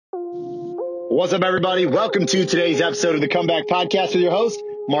What's up, everybody? Welcome to today's episode of the Comeback Podcast with your host,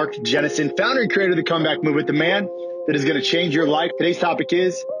 Mark Jennison, founder and creator of the Comeback Movement, the man that is going to change your life. Today's topic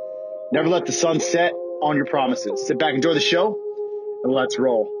is never let the sun set on your promises. Sit back, enjoy the show, and let's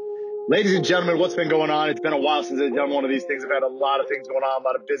roll. Ladies and gentlemen, what's been going on? It's been a while since I've done one of these things. I've had a lot of things going on, a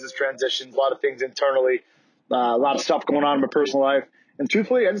lot of business transitions, a lot of things internally, a lot of stuff going on in my personal life. And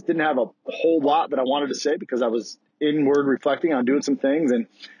truthfully, I just didn't have a whole lot that I wanted to say because I was inward reflecting on doing some things and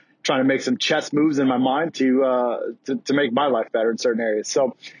trying to make some chess moves in my mind to make my life better in certain areas.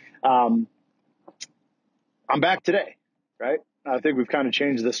 So, I'm back today, right? I think we've kind of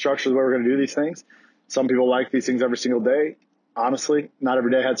changed the structure of the way we're going to do these things. Some people like these things every single day. Honestly, not every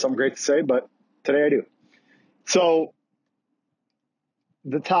day I had something great to say, but today I do. So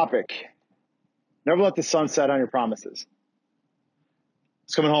the topic, never let the sun set on your promises. I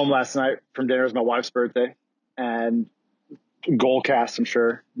was coming home last night from dinner. It was my wife's birthday, and Goalcast, I'm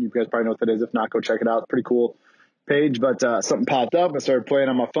sure you guys probably know what that is. If not, go check it out. Pretty cool page, but something popped up. I started playing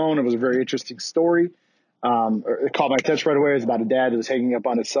on my phone. It was a very interesting story. It caught my attention right away. It was about a dad that was hanging up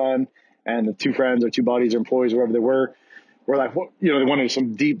on his son, and the two friends or two buddies or employees, wherever they were like, what, they wanted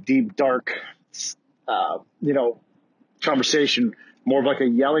some deep, dark, conversation, more of like a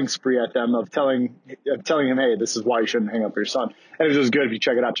yelling spree at them of telling him, hey, this is why you shouldn't hang up with your son. And it was just good. If you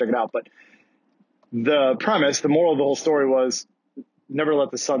check it out. But the premise, the moral of the whole story was never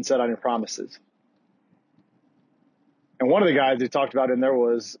let the sun set on your promises. And one of the guys they talked about in there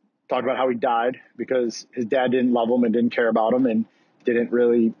talked about how he died because his dad didn't love him and didn't care about him and didn't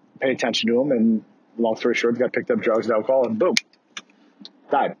really pay attention to him. And long story short, he got picked up drugs and alcohol and boom,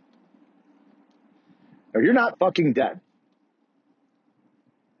 died. Now, you're not fucking dead.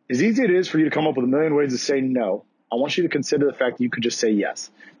 As easy as it is for you to come up with a million ways to say no, I want you to consider the fact that you could just say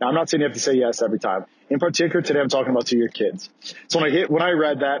yes. Now, I'm not saying you have to say yes every time. In particular, today I'm talking about to your kids. So when I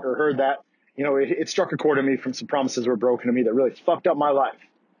read that or heard that, it struck a chord in me from some promises that were broken to me that really fucked up my life,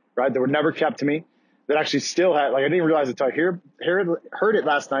 right? That were never kept to me, that actually still had, I didn't realize it until I heard it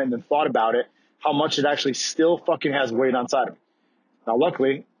last night and then thought about it, how much it actually still fucking has weight on side of me. Now,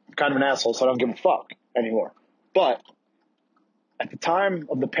 luckily, I'm kind of an asshole, so I don't give a fuck anymore. But at the time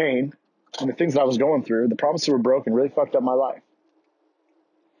of the pain and the things that I was going through, the promises were broken, really fucked up my life.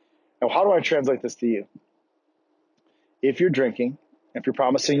 Now, how do I translate this to you? If you're drinking, if you're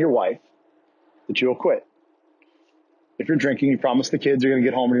promising your wife that you'll quit. If you're drinking, you promise the kids you're going to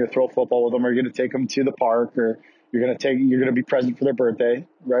get home and you're going to throw a football with them, or you're going to take them to the park, or you're going to be present for their birthday,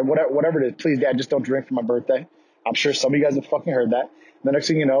 right? Whatever it is. Please, Dad, just don't drink for my birthday. I'm sure some of you guys have fucking heard that. And the next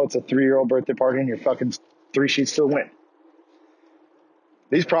thing you know, it's a 3-year-old birthday party and you're fucking 3 sheets to the wind.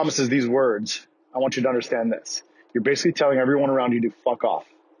 These promises, these words, I want you to understand this. You're basically telling everyone around you to fuck off.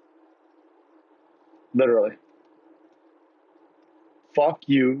 Literally. Fuck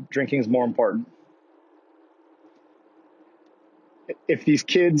you. Drinking is more important. If these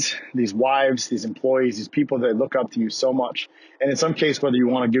kids, these wives, these employees, these people that look up to you so much, and in some case, whether you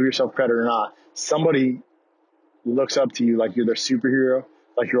want to give yourself credit or not, somebody looks up to you like you're their superhero,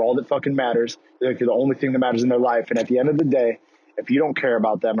 like you're all that fucking matters, like you're the only thing that matters in their life. And at the end of the day, if you don't care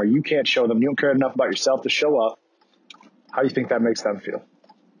about them or you can't show them, you don't care enough about yourself to show up, how do you think that makes them feel?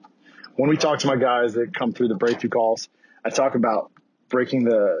 When we talk to my guys that come through the breakthrough calls, I talk about breaking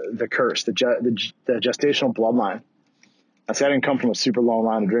the curse, the gestational bloodline. I say I didn't come from a super long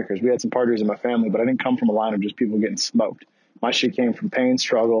line of drinkers. We had some partiers in my family, but I didn't come from a line of just people getting smoked. My shit came from pain,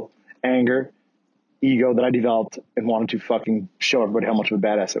 struggle, anger, ego that I developed and wanted to fucking show everybody how much of a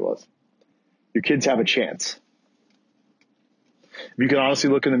badass it was. Your kids have a chance. If you can honestly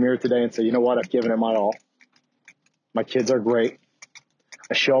look in the mirror today and say, you know what, I've given it my all. My kids are great.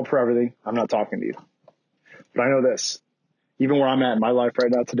 I show up for everything. I'm not talking to you. But I know this. Even where I'm at in my life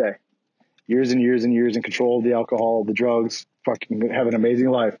right now today, years and years and years in control of the alcohol, the drugs, fucking have an amazing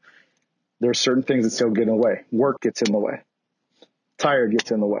life. There are certain things that still get in the way. Work gets in the way. Tired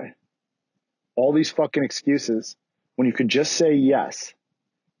gets in the way. All these fucking excuses, when you could just say yes,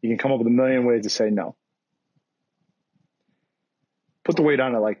 you can come up with a million ways to say no. Put the weight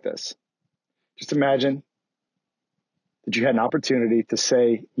on it like this. Just imagine that you had an opportunity to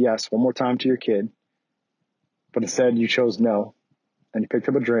say yes one more time to your kid, but instead you chose no, and you picked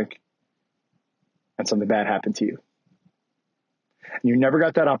up a drink, and something bad happened to you. And you never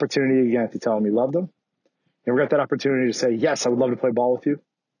got that opportunity again to tell them you loved them. You never got that opportunity to say, yes, I would love to play ball with you.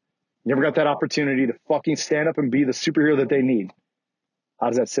 You never got that opportunity to fucking stand up and be the superhero that they need. How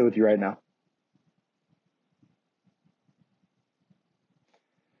does that sit with you right now?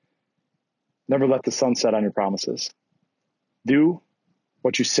 Never let the sun set on your promises. Do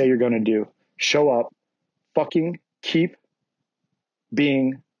what you say you're going to do. Show up. Fucking keep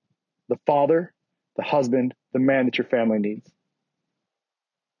being the father, the husband, the man that your family needs.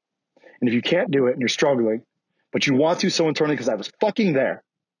 And if you can't do it and you're struggling, but you want to so internally, because I was fucking there.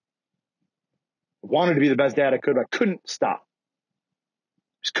 I wanted to be the best dad I could, but I couldn't stop.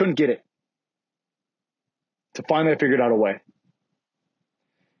 Just couldn't get it. So finally I figured out a way.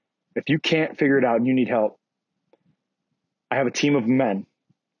 If you can't figure it out and you need help, I have a team of men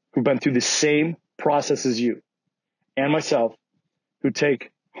who've been through the same process as you and myself, who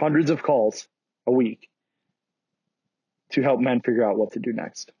take hundreds of calls a week to help men figure out what to do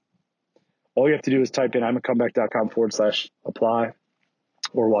next. All you have to do is type in imacomeback.com/apply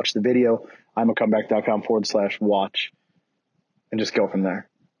or watch the video, imacomeback.com/watch, and just go from there.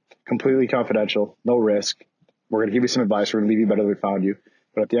 Completely confidential, no risk. We're going to give you some advice. We're going to leave you better than we found you.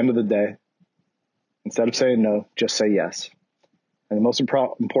 But at the end of the day, instead of saying no, just say yes. And the most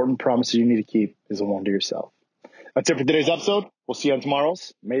important promise you need to keep is the one to yourself. That's it for today's episode. We'll see you on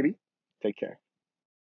tomorrow's. Maybe. Take care.